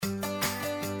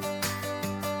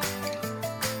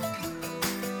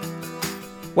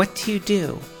What do you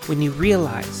do when you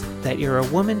realize that you're a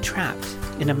woman trapped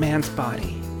in a man's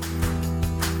body?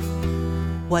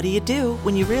 What do you do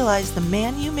when you realize the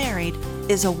man you married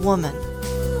is a woman?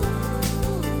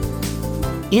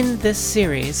 In this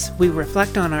series, we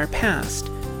reflect on our past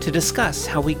to discuss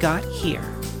how we got here.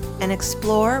 And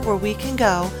explore where we can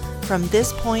go from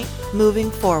this point moving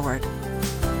forward.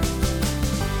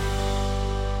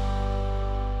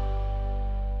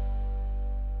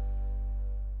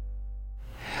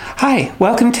 Hi,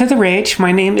 welcome to The Rage.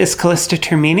 My name is Calista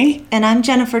Termini. And I'm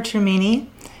Jennifer Termini.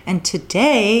 And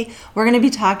today we're going to be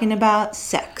talking about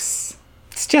sex.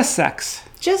 It's just sex.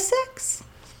 Just sex.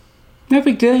 No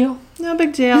big deal. No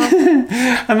big deal.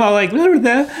 I'm all like, blah, blah,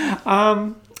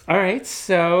 blah. All right,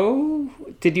 so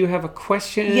did you have a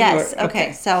question? Yes,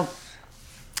 okay. So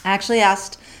I actually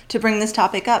asked to bring this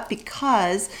topic up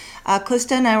because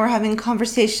Calista and I were having a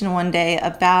conversation one day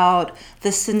about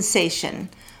the sensation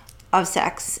of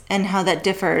sex and how that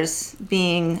differs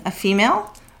being a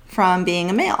female from being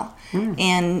a male.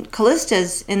 And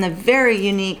Callista's in a very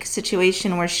unique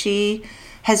situation where she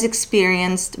has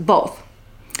experienced both.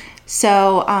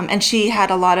 So, and she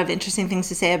had a lot of interesting things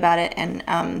to say about it, and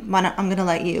I'm going to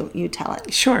let you tell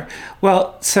it. Sure.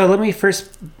 Well, so let me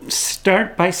first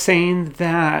start by saying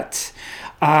that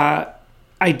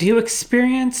I do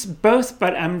experience both,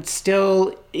 but I'm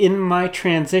still in my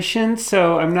transition,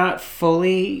 so I'm not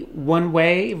fully one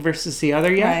way versus the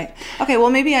other yet. Right. Okay, well,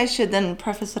 maybe I should then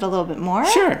preface it a little bit more.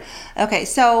 Sure. Okay,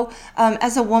 so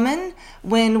as a woman,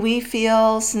 when we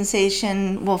feel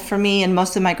sensation, well, for me and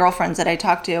most of my girlfriends that I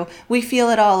talk to, we feel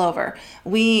it all over.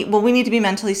 We need to be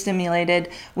mentally stimulated.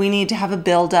 We need to have a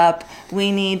build-up.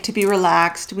 We need to be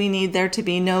relaxed. We need there to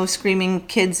be no screaming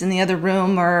kids in the other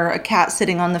room or a cat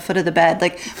sitting on the foot of the bed.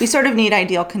 Like, we sort of need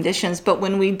ideal conditions, but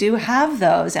when we do have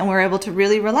those and we're able to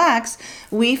really relax,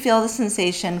 we feel the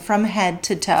sensation from head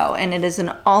to toe, and it is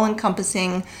an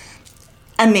all-encompassing,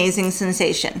 amazing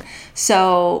sensation.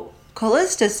 So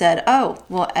Calista said, oh,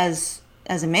 well, as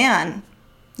a man,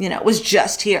 it was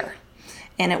just here,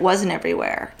 and it wasn't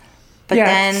everywhere. But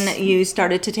then you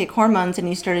started to take hormones and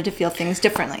you started to feel things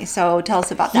differently. So tell us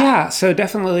about that. Yeah, so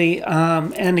definitely.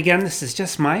 And again, this is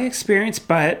just my experience,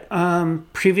 but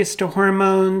previous to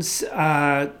hormones,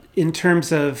 in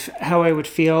terms of how I would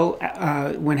feel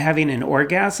when having an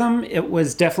orgasm, it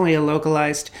was definitely a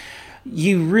localized.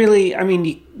 You really,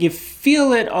 you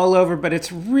feel it all over, but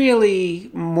it's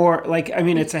really more like,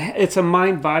 it's a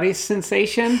mind-body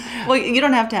sensation. Well, you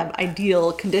don't have to have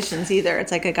ideal conditions either.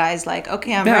 It's like a guy's like,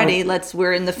 okay, I'm ready.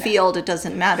 We're in the field. It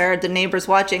doesn't matter. The neighbor's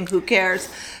watching. Who cares?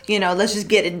 Let's just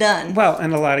get it done. Well,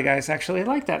 and a lot of guys actually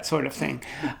like that sort of thing.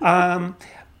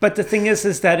 But the thing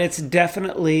is that it's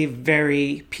definitely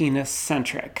very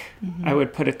penis-centric. Mm-hmm. I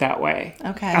would put it that way.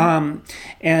 Okay.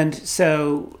 And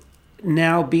so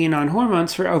now being on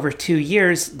hormones for over 2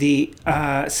 years, the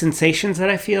sensations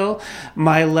that I feel,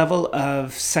 my level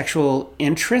of sexual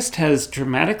interest has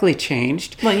dramatically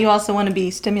changed. Well, you also want to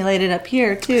be stimulated up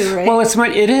here too, right? Well,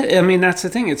 it is. That's the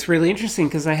thing. It's really interesting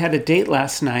because I had a date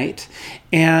last night,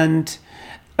 and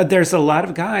there's a lot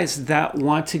of guys that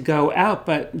want to go out,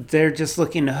 but they're just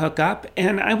looking to hook up.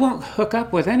 And I won't hook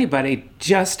up with anybody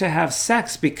just to have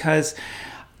sex because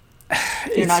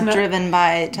you're not driven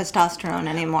by testosterone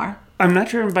anymore. I'm not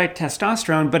driven by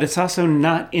testosterone, but it's also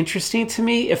not interesting to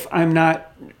me if I'm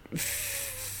not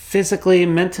physically,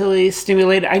 mentally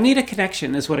stimulated. I need a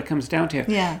connection is what it comes down to.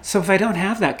 Yeah. So if I don't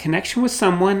have that connection with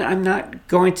someone, I'm not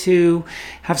going to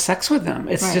have sex with them.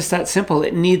 It's just that simple.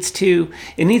 It needs to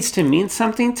mean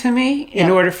something to me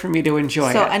in order for me to enjoy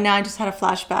it. And now I just had a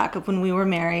flashback of when we were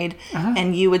married,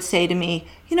 and you would say to me,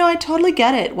 I totally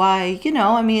get it. Why,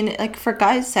 like for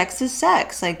guys, sex is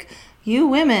sex. Like you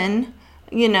women,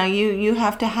 you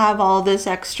have to have all this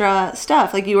extra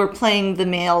stuff. Like you were playing the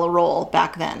male role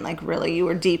back then. Like really, you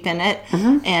were deep in it.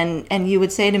 Mm-hmm. And you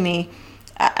would say to me,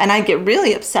 and I'd get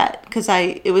really upset because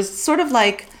it was sort of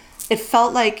like, it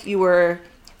felt like you were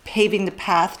paving the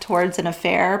path towards an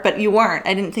affair, but you weren't.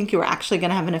 I didn't think you were actually going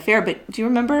to have an affair. But do you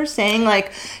remember saying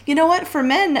like, you know what, for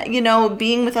men,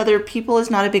 being with other people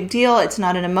is not a big deal. It's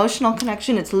not an emotional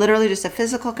connection. It's literally just a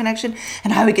physical connection.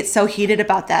 And I would get so heated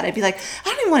about that. I'd be like, I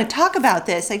don't even want to talk about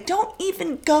this. Like, don't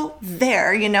even go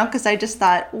there, because I just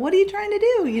thought, what are you trying to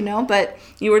do, But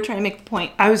you were trying to make the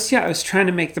point. I was trying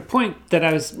to make the point that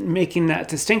I was making that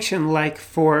distinction,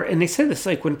 and they say this,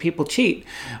 like when people cheat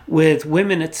with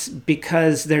women, it's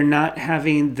because they're not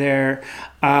having their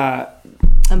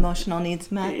emotional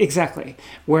needs met. Exactly.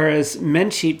 Whereas men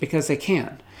cheat because they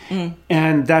can.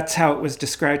 And that's how it was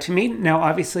described to me. Now,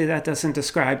 obviously, that doesn't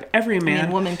describe every man. I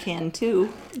mean, women can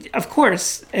too. Of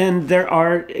course. And there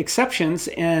are exceptions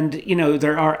and,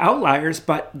 there are outliers,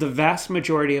 but the vast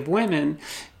majority of women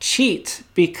cheat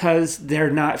because they're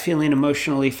not feeling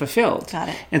emotionally fulfilled. Got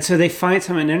it. And so they find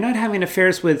someone, they're not having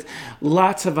affairs with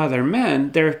lots of other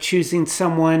men. They're choosing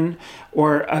someone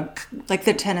or like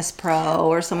the tennis pro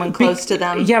or someone close to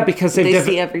them. Yeah, because they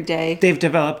see every day. They've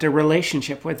developed a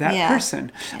relationship with that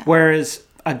person. Yeah. Whereas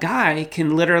a guy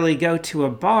can literally go to a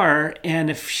bar and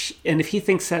if he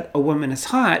thinks that a woman is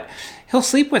hot, he'll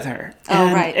sleep with her.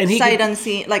 Right. And sight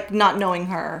unseen, like not knowing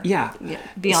her. Yeah.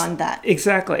 Beyond that.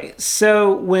 Exactly.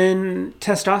 So when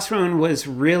testosterone was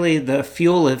really the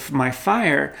fuel of my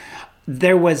fire,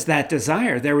 there was that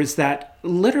desire. There was that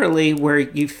literally where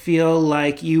you feel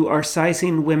like you are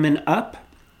sizing women up.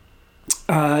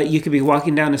 You could be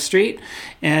walking down the street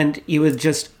and you would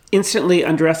just instantly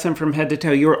undress them from head to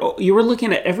toe. You were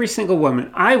looking at every single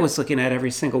woman. I was looking at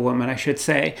every single woman, I should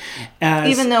say.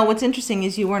 Even though what's interesting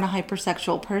is you weren't a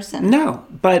hypersexual person. No,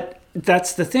 but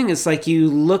that's the thing. Is like you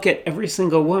look at every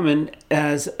single woman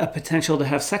as a potential to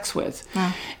have sex with.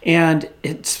 And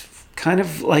it's kind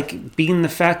of like being the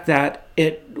fact that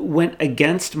it went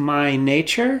against my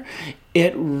nature.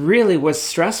 It really was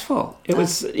stressful. It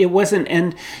wasn't,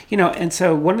 and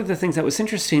so one of the things that was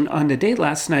interesting on the date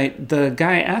last night, the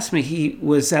guy asked me, he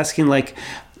was asking like,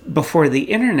 before the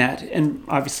internet and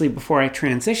obviously before I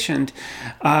transitioned,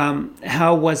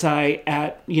 how was I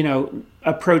at,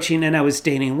 approaching, and I was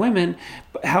dating women,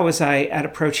 but how was I at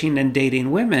approaching and dating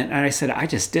women? And I said, I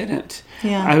just didn't.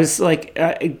 Yeah. I was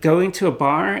like going to a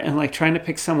bar and like trying to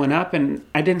pick someone up, and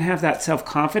I didn't have that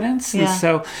self-confidence. Yeah. And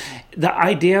so the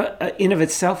idea in of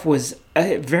itself was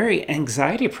very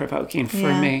anxiety provoking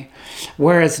for me.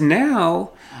 Whereas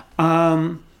now,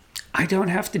 I don't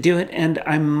have to do it, and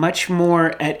I'm much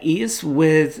more at ease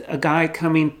with a guy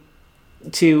coming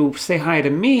to say hi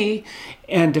to me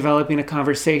and developing a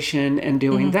conversation and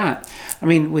doing that. I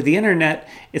mean, with the internet,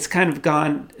 it's kind of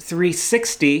gone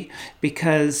 360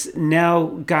 because now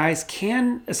guys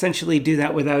can essentially do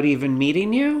that without even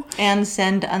meeting you. And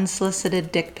send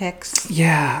unsolicited dick pics.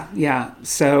 Yeah.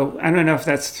 So I don't know if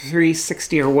that's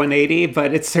 360 or 180,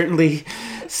 but it's certainly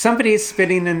somebody's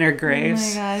spitting in their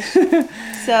graves. Oh my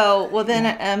gosh. So, well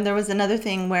then there was another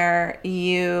thing where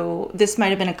this might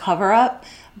have been a cover-up,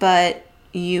 but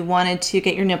you wanted to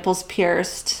get your nipples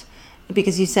pierced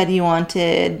because you said you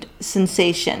wanted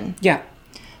sensation. Yeah.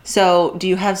 So do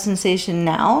you have sensation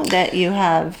now that you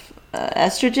have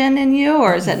estrogen in you,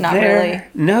 or is that not really?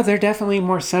 No, they're definitely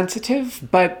more sensitive,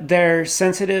 but they're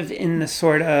sensitive in the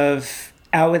sort of,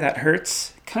 ow, that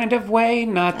hurts kind of way,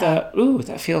 not the, ooh,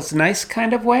 that feels nice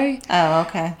kind of way. Oh,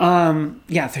 okay.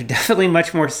 Yeah, they're definitely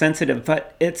much more sensitive,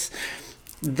 but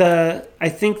I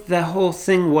think the whole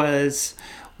thing was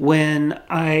when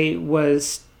I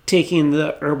was taking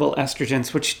the herbal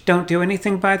estrogens, which don't do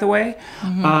anything, by the way.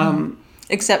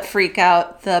 Except freak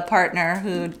out the partner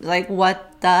who, like,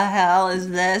 what the hell is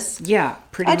this? Yeah,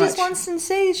 pretty much. I just want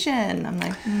sensation. I'm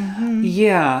like,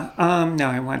 Yeah. No,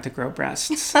 I want to grow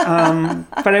breasts. But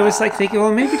I was like thinking,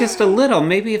 well, maybe just a little.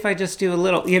 Maybe if I just do a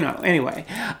little, anyway.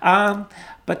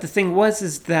 But the thing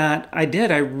is that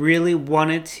I really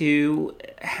wanted to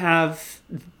have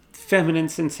feminine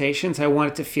sensations. I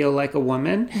wanted to feel like a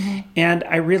woman, and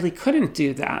I really couldn't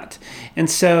do that. And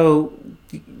so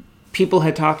people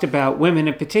had talked about, women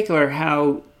in particular,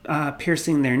 how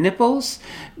piercing their nipples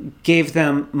gave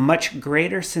them much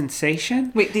greater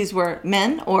sensation. Wait, these were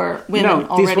men or women?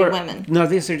 Women? No,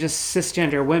 these are just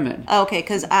cisgender women. Oh, okay,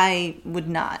 because I would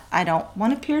not. I don't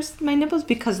want to pierce my nipples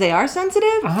because they are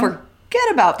sensitive.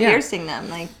 Forget about piercing them.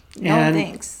 Like, no,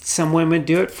 thanks. Some women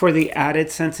do it for the added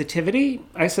sensitivity,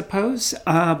 I suppose.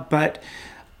 But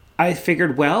I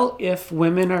figured, well, if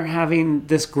women are having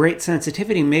this great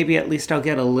sensitivity, maybe at least I'll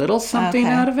get a little something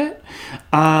out of it.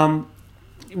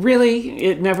 Really,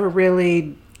 it never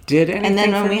really did anything. And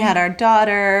then when we had our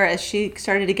daughter, as she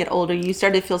started to get older, you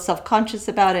started to feel self-conscious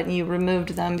about it, and you removed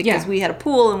them because we had a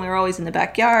pool and we were always in the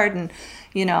backyard. And,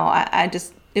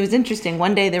 it was interesting.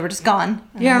 One day they were just gone.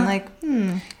 And I'm like,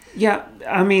 Yeah,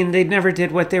 I mean, they never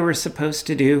did what they were supposed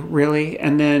to do, really.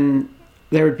 And then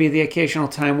there would be the occasional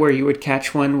time where you would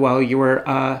catch one while you were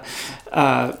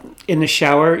in the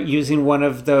shower using one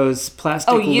of those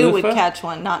plastic loofah. You would catch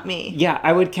one, not me. Yeah,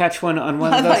 I would catch one on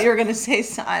one of those. I thought you were going to say,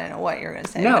 I don't know what you were going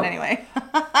to say, but anyway.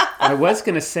 I was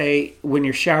going to say, when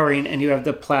you're showering and you have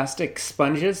the plastic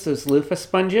sponges, those loofah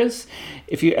sponges,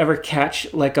 if you ever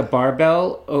catch like a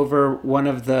barbell over one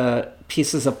of the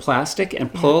pieces of plastic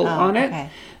and pull on it,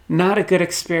 not a good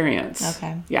experience.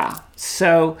 Okay. Yeah.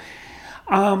 So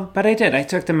But I did. I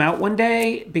took them out one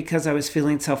day because I was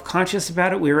feeling self-conscious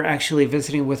about it. We were actually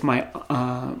visiting with my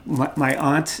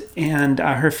aunt and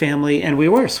her family, and we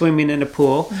were swimming in a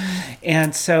pool.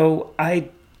 And so I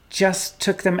just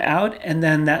took them out, and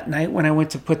then that night when I went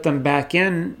to put them back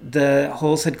in, the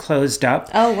holes had closed up.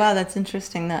 Oh, wow, that's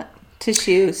interesting. That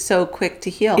tissue so quick to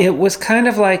heal. It was kind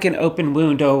of like an open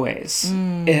wound always.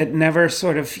 It never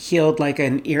sort of healed like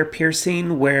an ear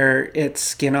piercing where it's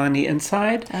skin on the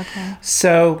inside. Okay.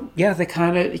 So, yeah, they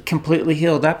kind of completely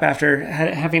healed up after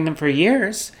having them for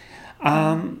years.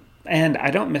 And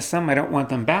I don't miss them. I don't want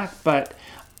them back. But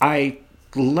I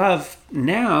love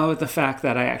now the fact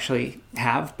that I actually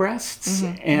have breasts.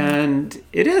 And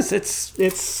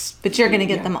it's But you're going to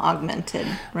get them augmented,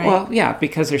 right? well, yeah,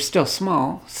 because they're still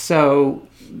small. So,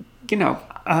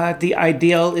 the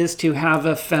ideal is to have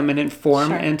a feminine form,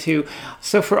 Sure. and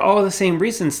so for all the same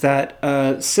reasons that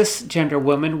a cisgender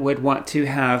woman would want to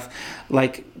have,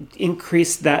 like,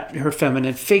 increase her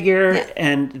feminine figure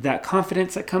and that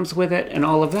confidence that comes with it and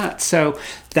all of that. So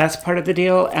that's part of the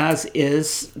deal, as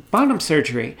is bottom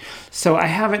surgery. So I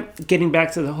haven't, getting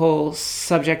back to the whole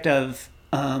subject of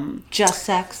just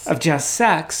sex.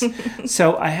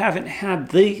 So I haven't had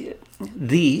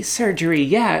the surgery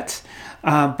yet,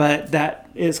 but that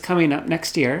is coming up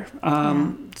next year,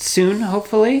 soon,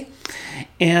 hopefully.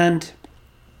 And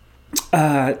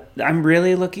I'm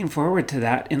really looking forward to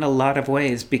that in a lot of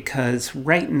ways, because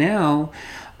right now,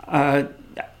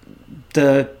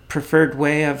 the preferred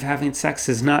way of having sex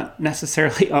is not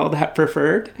necessarily all that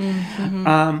preferred.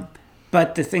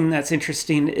 But the thing that's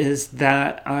interesting is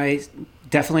that I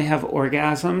definitely have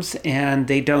orgasms, and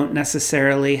they don't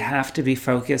necessarily have to be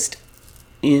focused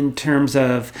in terms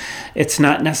of, it's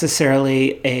not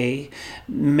necessarily a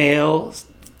male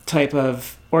type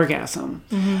of orgasm.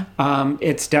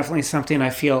 It's definitely something I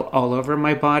feel all over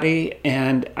my body,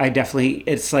 and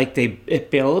it's like it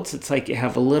builds. It's like you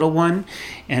have a little one,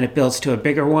 and it builds to a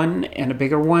bigger one, and a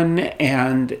bigger one,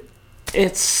 and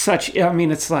it's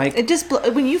like... It just,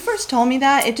 when you first told me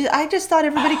that, I just thought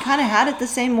everybody kind of had it the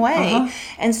same way.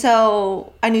 And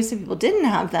so I knew some people didn't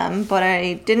have them, but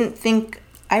I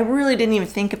really didn't even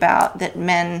think about that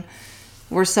men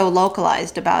were so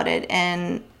localized about it.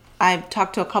 And I've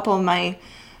talked to a couple of my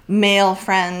male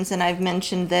friends, and I've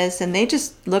mentioned this, and they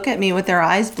just look at me with their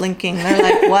eyes blinking. They're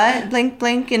like, what? Blink,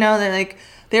 blink,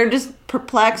 they're just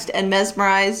perplexed and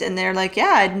mesmerized, and they're like,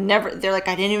 yeah, I didn't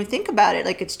even think about it.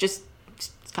 Like, it's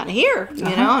kind of here, and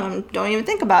I don't even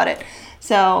think about it.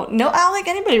 So, no, I don't think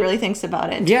anybody really thinks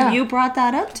about it. Yeah. You brought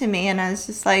that up to me, and I was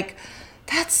just like,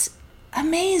 that's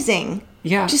amazing.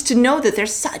 Yeah. Just to know that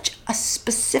there's such a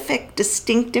specific,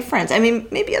 distinct difference. I mean,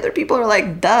 maybe other people are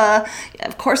like, duh,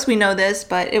 of course we know this,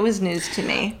 but it was news to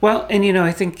me. Well, and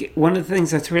I think one of the things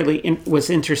that's really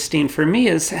was interesting for me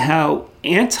is how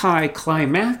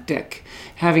anticlimactic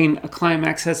having a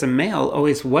climax as a male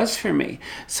always was for me.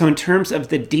 So in terms of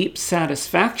the deep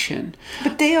satisfaction.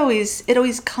 But it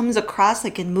always comes across,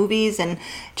 like in movies and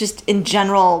just in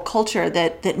general culture,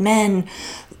 that men,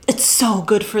 it's so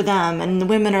good for them, and the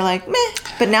women are like, meh.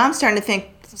 But now I'm starting to think,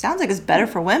 it sounds like it's better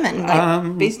for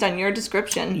women, based on your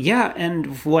description. Yeah,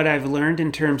 and what I've learned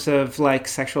in terms of like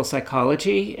sexual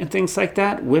psychology and things like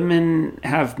that, women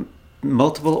have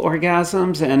multiple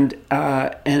orgasms, and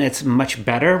it's much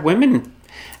better. Women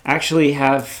actually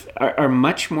are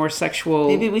much more sexual.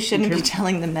 Maybe we shouldn't be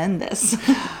telling the men this.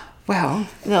 Well,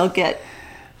 they'll get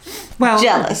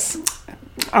jealous.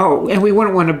 Oh, and we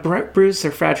wouldn't want to bruise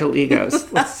their fragile egos.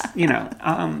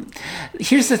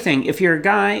 Here's the thing. If you're a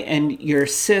guy and you're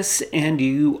cis and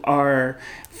you are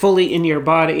fully in your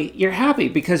body, you're happy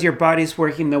because your body's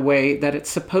working the way that it's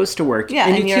supposed to work. Yeah,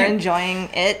 and you're enjoying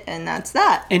it, and that's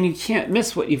that. And you can't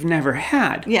miss what you've never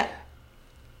had. Yeah.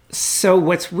 So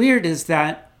what's weird is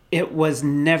that it was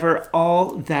never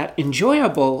all that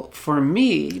enjoyable for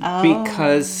me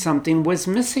because something was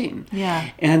missing.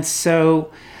 Yeah. And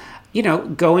so...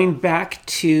 going back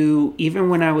to even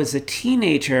when I was a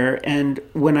teenager and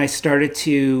when I started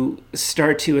to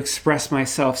express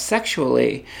myself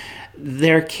sexually,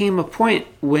 there came a point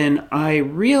when I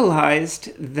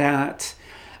realized that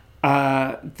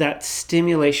that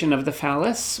stimulation of the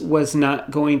phallus was not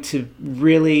going to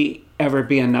really ever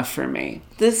be enough for me.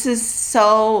 This is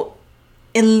so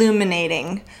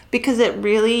illuminating because it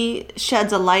really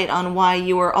sheds a light on why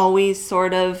you were always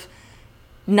sort of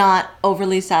not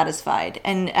overly satisfied.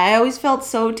 And I always felt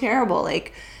so terrible.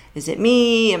 Like, is it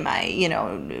me? Am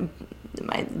I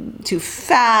too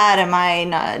fat? Am I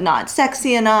not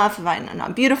sexy enough? Am I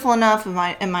not beautiful enough? Am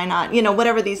I not,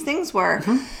 whatever these things were.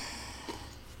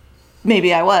 Mm-hmm.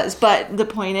 Maybe I was, but the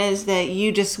point is that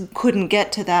you just couldn't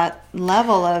get to that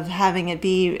level of having it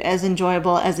be as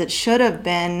enjoyable as it should have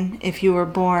been if you were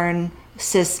born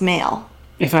cis male.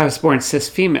 If I was born cis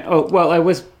female. Oh, well, I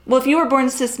was... Well, if you were born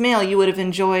cis male, you would have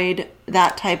enjoyed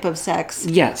that type of sex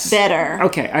better.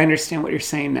 Okay, I understand what you're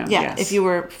saying now. Yeah, yes. If you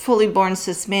were fully born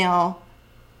cis male,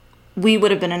 we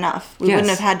would have been enough. We wouldn't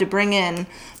have had to bring in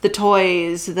the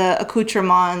toys, the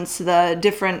accoutrements, the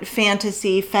different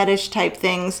fantasy fetish type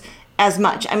things as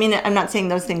much. I mean, I'm not saying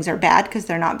those things are bad, because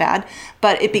they're not bad,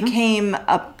 but it became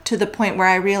up to the point where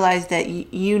I realized that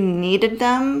you needed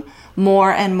them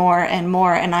more and more and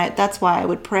more, and that's why I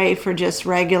would pray for just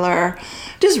regular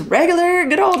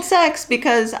good old sex,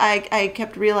 because I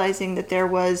kept realizing that there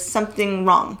was something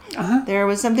wrong. There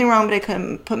was something wrong, but I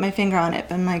couldn't put my finger on it.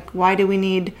 I'm like, why do we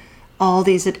need all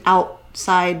these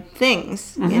outside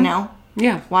things, you know?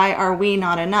 Yeah. Why are we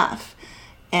not enough?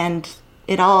 And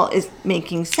it all is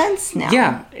making sense now.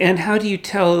 Yeah, and how do you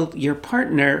tell your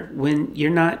partner when you're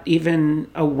not even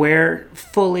aware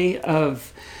fully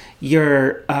of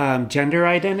your gender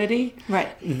identity? Right.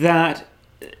 That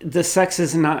the sex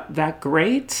is not that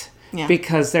great, Yeah.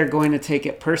 because they're going to take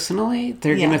it personally.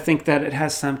 They're going to think that it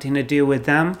has something to do with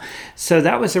them. So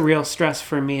that was a real stress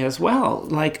for me as well.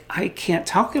 Like, I can't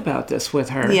talk about this with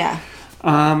her. Yeah.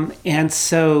 And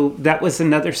so that was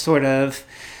another sort of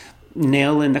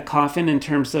nail in the coffin in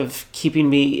terms of keeping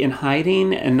me in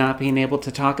hiding and not being able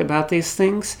to talk about these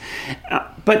things.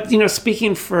 But,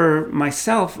 speaking for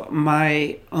myself,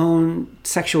 my own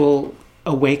sexual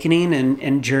awakening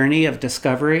and journey of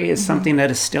discovery is something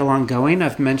that is still ongoing.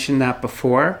 I've mentioned that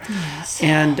before. Yes.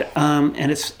 And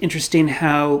it's interesting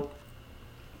how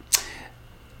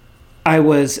I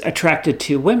was attracted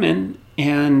to women,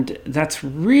 and that's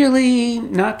really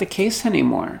not the case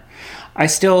anymore. I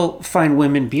still find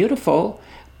women beautiful,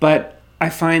 but I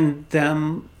find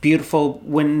them beautiful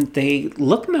when they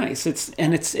look nice.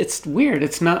 It's weird.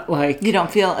 It's not like You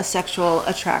don't feel a sexual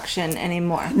attraction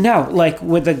anymore. no, like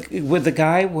with the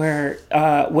guy where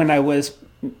when I was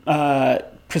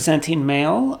presenting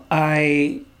male,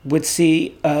 I would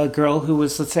see a girl who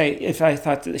was, let's say, if I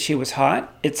thought that she was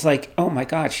hot, it's like, oh my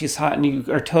God, she's hot, and you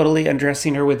are totally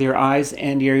undressing her with your eyes,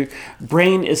 and your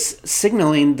brain is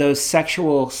signaling those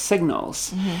sexual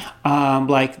signals,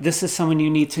 like this is someone you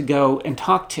need to go and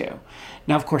talk to.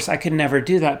 Now, of course, I could never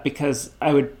do that because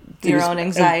I would Your own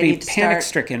anxiety I would be to panic start.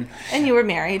 stricken. And you were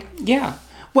married. Yeah.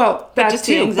 Well, that just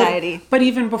the too. anxiety. But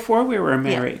even before we were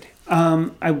married,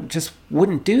 I just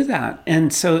wouldn't do that.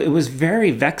 And so it was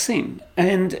very vexing.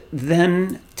 And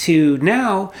then to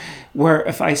now, where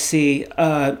if I see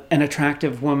an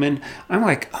attractive woman, I'm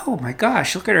like, oh my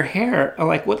gosh, look at her hair.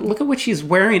 Like, look at what she's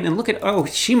wearing. And look at,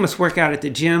 she must work out at the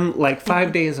gym like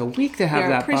 5 days a week to have You're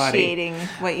that body. appreciating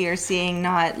what you're seeing,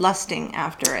 not lusting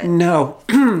after it. No.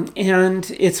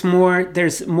 And it's more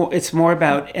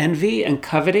about envy and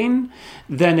coveting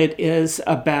than it is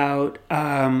about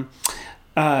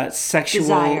sexual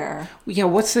desire. Yeah,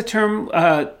 what's the term?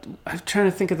 I'm trying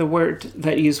to think of the word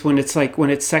that you use when it's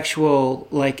sexual.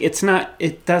 Like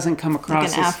it doesn't come across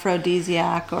Like an as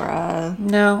aphrodisiac or a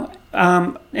no.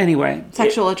 Anyway,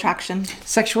 sexual attraction.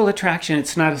 Sexual attraction.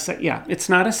 It's not it's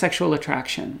not a sexual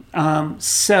attraction.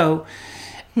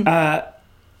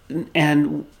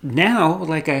 And now,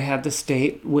 like, I had this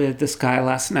date with this guy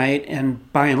last night, and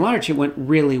by and large, it went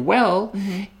really well.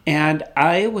 And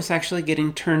I was actually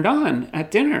getting turned on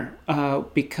at dinner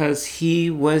because he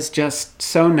was just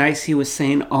so nice. He was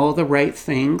saying all the right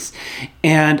things,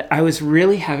 and I was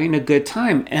really having a good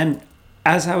time. And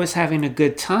as I was having a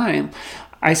good time,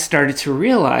 I started to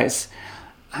realize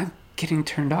I'm getting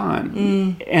turned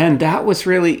on. And that was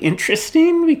really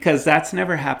interesting because that's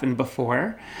never happened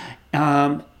before.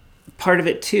 Part of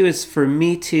it, too, is for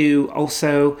me to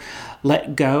also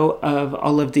let go of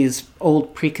all of these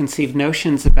old preconceived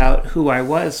notions about who I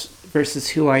was versus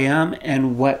who I am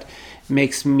and what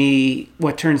turns me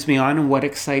on and what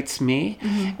excites me.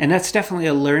 And that's definitely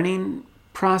a learning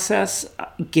process,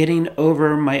 getting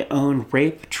over my own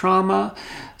rape trauma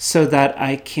so that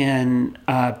I can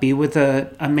be with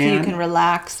a man. So you can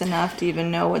relax enough to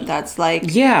even know what that's like.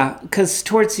 Yeah, because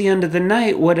towards the end of the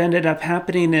night, what ended up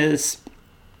happening is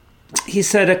he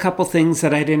said a couple things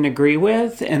that I didn't agree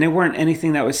with, and it weren't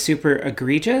anything that was super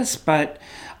egregious, but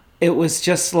it was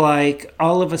just like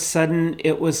all of a sudden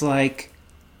it was like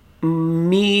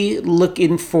me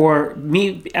looking for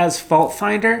me as fault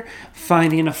finder,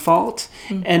 finding a fault,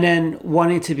 and then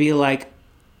wanting to be like,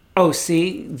 oh,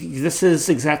 see, this is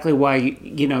exactly why,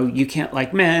 you can't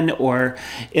like men, or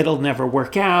it'll never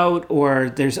work out, or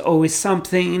there's always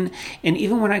something. And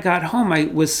even when I got home, I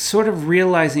was sort of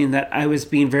realizing that I was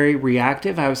being very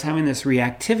reactive. I was having this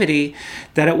reactivity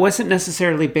that it wasn't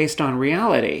necessarily based on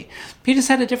reality. He just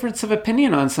had a difference of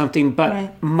opinion on something, but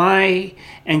right. My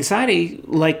anxiety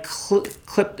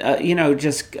clicked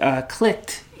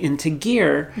into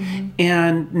gear. Mm-hmm.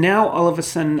 And now all of a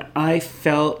sudden I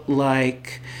felt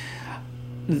like,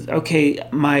 okay,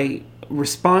 my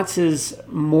response is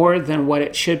more than what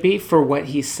it should be for what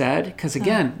he said. Because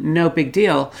again, no big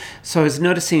deal. So I was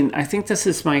noticing, I think this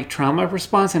is my trauma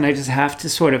response, and I just have to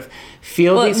sort of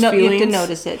feel these feelings. You have to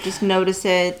notice it. Just notice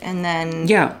it, and then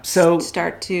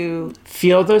start to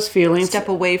feel those feelings. Step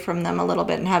away from them a little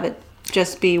bit and have it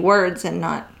just be words and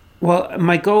not... Well,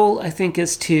 my goal, I think,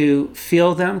 is to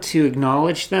feel them, to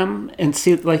acknowledge them, and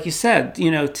see, like you said,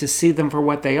 to see them for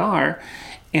what they are,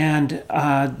 and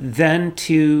then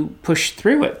to push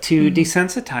through it, to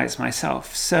desensitize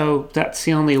myself. So that's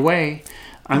the only way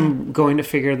I'm going to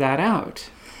figure that out.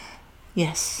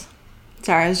 Yes.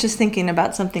 Sorry, I was just thinking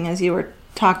about something as you were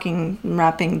talking,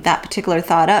 wrapping that particular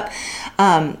thought up.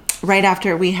 Right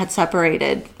after we had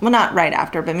separated, well, not right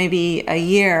after, but maybe a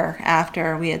year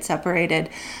after we had separated,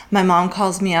 my mom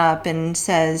calls me up and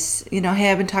says,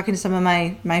 hey, I've been talking to some of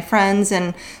my friends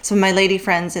and some of my lady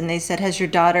friends, and they said, has your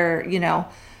daughter,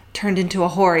 turned into a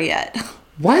whore yet?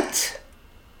 What?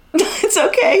 It's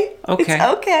okay. Okay. It's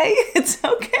okay. It's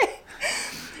okay.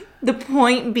 The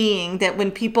point being that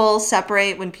when people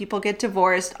separate, when people get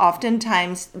divorced,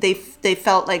 oftentimes they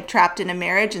felt like trapped in a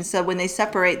marriage. And so when they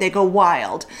separate, they go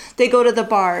wild. They go to the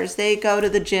bars, they go to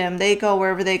the gym, they go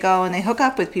wherever they go, and they hook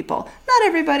up with people. Not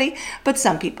everybody, but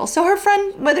some people. So her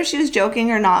friend, whether she was joking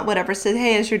or not, whatever, said,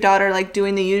 hey, is your daughter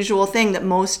doing the usual thing that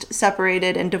most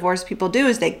separated and divorced people do,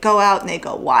 is they go out and they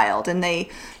go wild and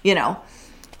they,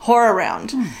 whore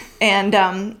around. And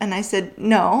I said,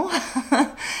 no,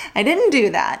 I didn't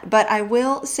do that. But I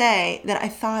will say that I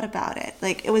thought about it.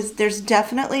 There's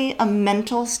definitely a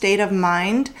mental state of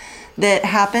mind that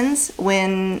happens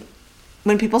when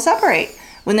people separate,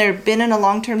 when they've been in a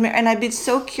long-term marriage. And I'd be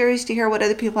so curious to hear what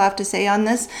other people have to say on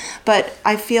this. But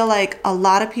I feel like a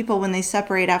lot of people, when they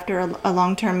separate after a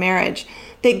long-term marriage,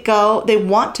 they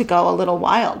want to go a little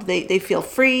wild. They feel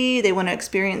free. They want to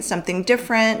experience something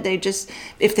different.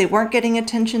 If they weren't getting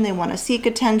attention, they want to seek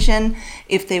attention.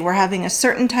 If they were having a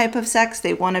certain type of sex,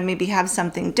 they want to maybe have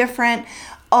something different.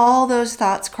 All those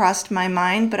thoughts crossed my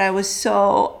mind, but I was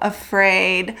so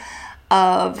afraid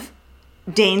of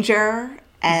danger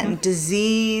and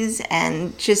disease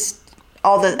and just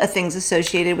all the things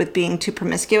associated with being too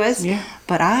promiscuous. Yeah.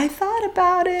 But I thought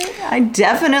about it. I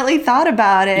definitely thought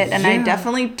about it. And I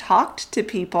definitely talked to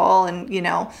people, and,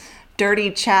 dirty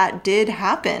chat did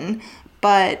happen,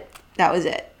 but that was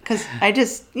it. Because I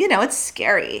just, it's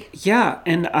scary. Yeah,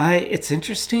 and it's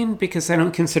interesting because I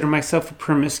don't consider myself a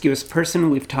promiscuous person.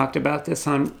 We've talked about this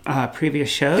on previous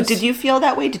shows. But did you feel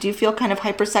that way? Did you feel kind of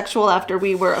hypersexual after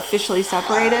we were officially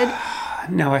separated?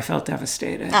 No, I felt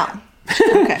devastated. Oh.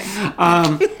 Okay.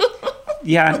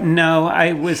 Yeah, no,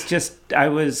 I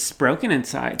was broken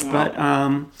inside, but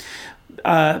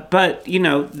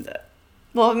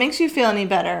well, it makes you feel any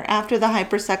better. After the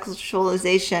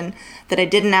hypersexualization that I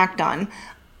didn't act on,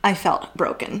 I felt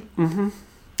broken. Mm-hmm.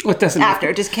 Well,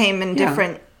 it just came in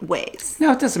different ways.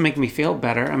 No, it doesn't make me feel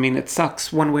better. I mean, it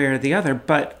sucks one way or the other,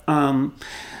 but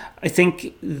I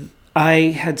think I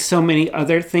had so many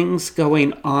other things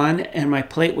going on, and my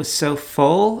plate was so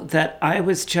full that I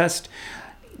was just,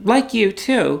 like you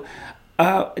too,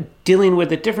 dealing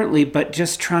with it differently, but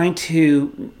just trying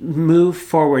to move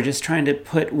forward, just trying to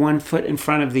put one foot in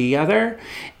front of the other.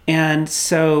 And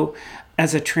so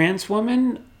as a trans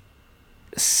woman,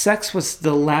 sex was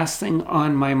the last thing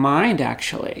on my mind,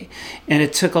 actually. And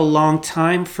it took a long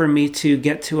time for me to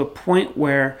get to a point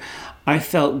where I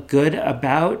felt good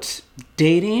about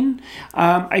dating.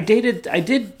 I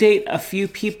did date a few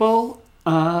people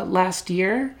last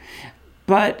year,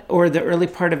 or the early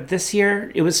part of this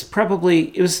year. It was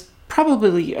probably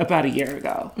about a year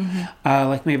ago,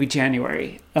 like maybe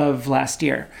January of last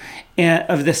year,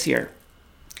 of this year.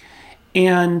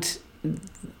 And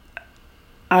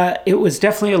it was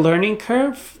definitely a learning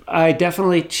curve. I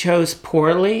definitely chose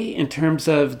poorly in terms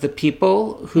of the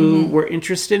people who were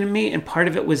interested in me. And part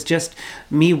of it was just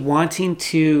me wanting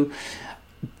to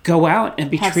go out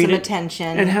and be treated.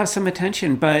 Have some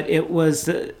attention. But it was,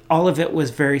 all of it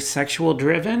was very sexual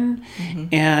driven.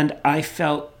 And I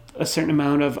felt a certain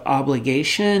amount of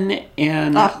obligation,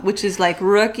 and which is like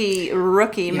rookie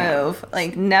move.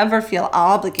 Like, never feel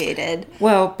obligated.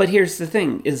 Well, but here's the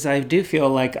thing: is I do feel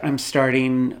like I'm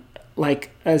starting,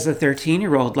 like, as a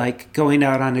 13-year-old, like going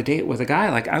out on a date with a guy.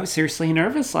 Like, I was seriously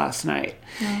nervous last night,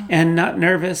 and not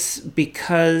nervous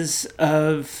because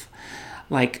of,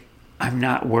 like, I'm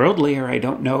not worldly or I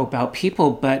don't know about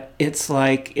people, but it's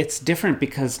like, it's different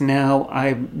because now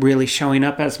I'm really showing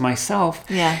up as myself.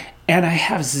 Yeah. And I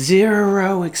have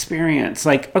zero experience,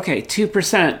 like, okay,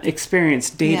 2%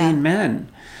 experience dating men.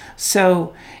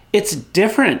 So it's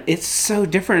different. It's so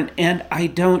different. And I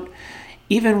don't,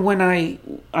 even when I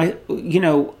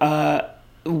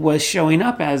was showing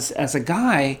up as a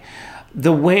guy,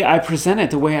 the way I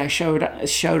presented, the way I showed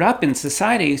up in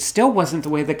society still wasn't the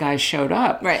way the guys showed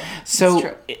up. Right.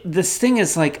 So this thing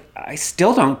is like, I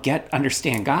still don't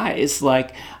understand guys.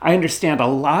 Like, I understand a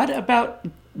lot about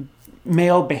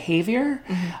male behavior,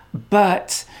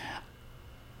 but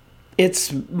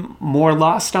it's more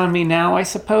lost on me now, I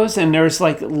suppose. And there's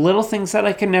like little things that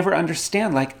I can never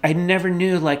understand. Like, I never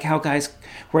knew like how guys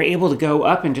were able to go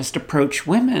up and just approach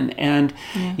women. And,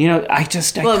 I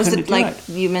couldn't do it.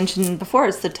 You mentioned before,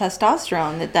 it's the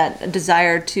testosterone, that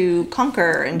desire to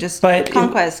conquer and just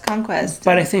conquest.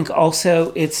 But I think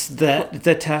also it's that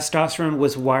the testosterone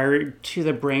was wired to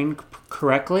the brain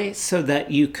correctly so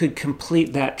that you could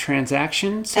complete that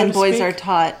transaction, so and to boys speak. are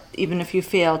taught, even if you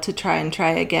fail, to try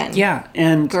again. Yeah,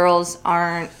 and girls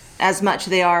aren't as much.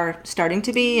 They are starting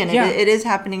to be, and it is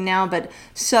happening now, but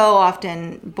so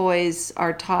often boys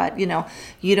are taught, you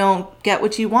don't get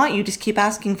what you want, you just keep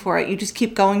asking for it, you just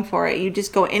keep going for it, you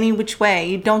just go any which way,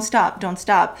 you don't stop.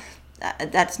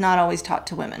 That's not always taught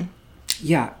to women.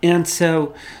 Yeah, and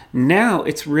so now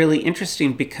it's really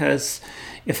interesting because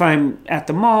if I'm at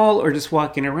the mall or just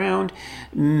walking around,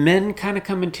 men kind of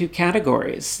come in two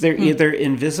categories. They're either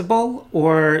invisible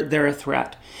or they're a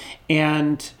threat.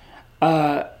 And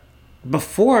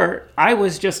before, I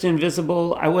was just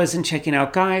invisible. I wasn't checking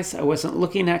out guys. I wasn't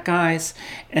looking at guys.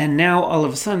 And now all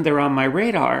of a sudden they're on my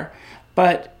radar.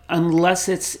 But unless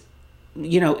it's,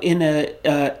 in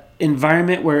a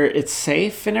environment where it's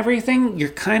safe and everything, you're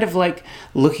kind of like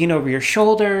looking over your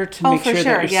shoulder to make sure that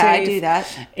you're safe. I do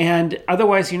that. And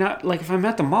otherwise, you're not, like, if I'm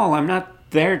at the mall, I'm not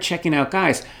there checking out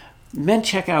guys. Men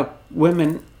check out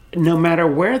women no matter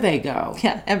where they go.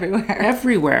 Yeah,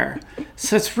 everywhere.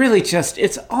 So it's really just,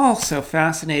 it's all so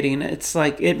fascinating. It's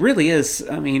like, it really is,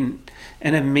 an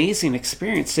amazing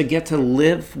experience to get to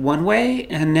live one way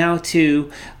and now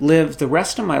to live the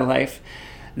rest of my life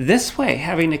this way,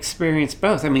 having experienced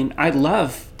both. I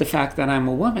love the fact that I'm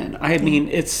a woman.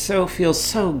 It feels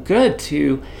so good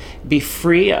to be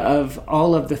free of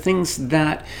all of the things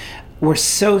that were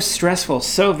so stressful,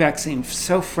 so vexing,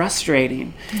 so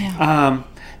frustrating. Yeah.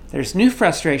 There's new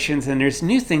frustrations and there's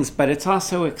new things, but it's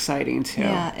also exciting too.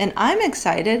 Yeah, and I'm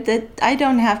excited that I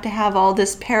don't have to have all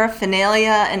this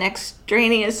paraphernalia and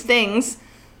extraneous things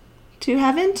to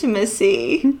have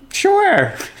intimacy.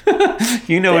 Sure.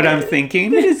 You know what I'm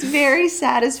thinking. It is very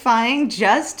satisfying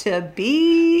just to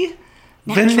be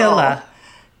natural. Vanilla.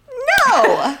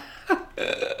 No.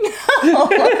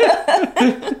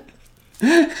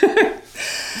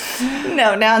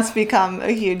 No, now it's become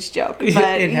a huge joke.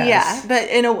 But it has. Yeah, but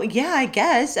I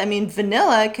guess.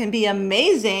 Vanilla can be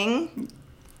amazing.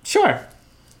 Sure.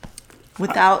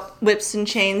 Without whips and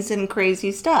chains and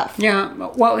crazy stuff. Yeah,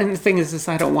 well, and the thing is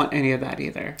I don't want any of that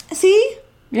either. See?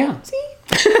 Yeah. See?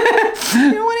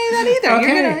 You don't want any of that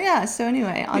either. Okay. So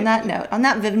anyway, on that note, on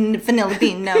that vanilla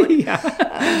bean note,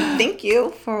 thank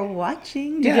you for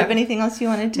watching. Did you have anything else you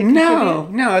wanted to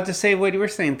contribute? No, I'll just say what you were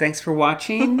saying. Thanks for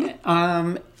watching.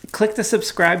 Click the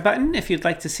subscribe button if you'd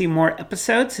like to see more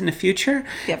episodes in the future.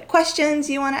 If you have questions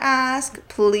you want to ask,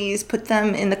 please put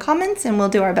them in the comments and we'll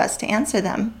do our best to answer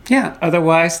them. Yeah,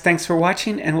 otherwise, thanks for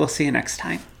watching and we'll see you next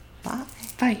time. Bye.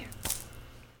 Bye.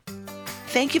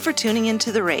 Thank you for tuning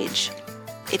into The Rage.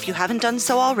 If you haven't done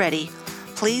so already,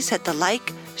 please hit the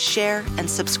like, share, and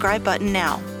subscribe button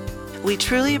now. We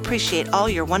truly appreciate all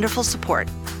your wonderful support.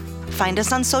 Find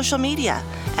us on social media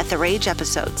at The Rage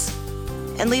Episodes.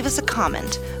 And leave us a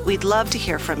comment. We'd love to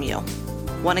hear from you.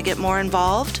 Want to get more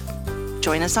involved?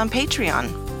 Join us on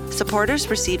Patreon. Supporters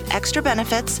receive extra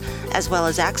benefits as well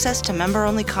as access to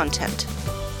member-only content.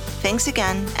 Thanks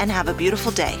again and have a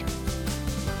beautiful day.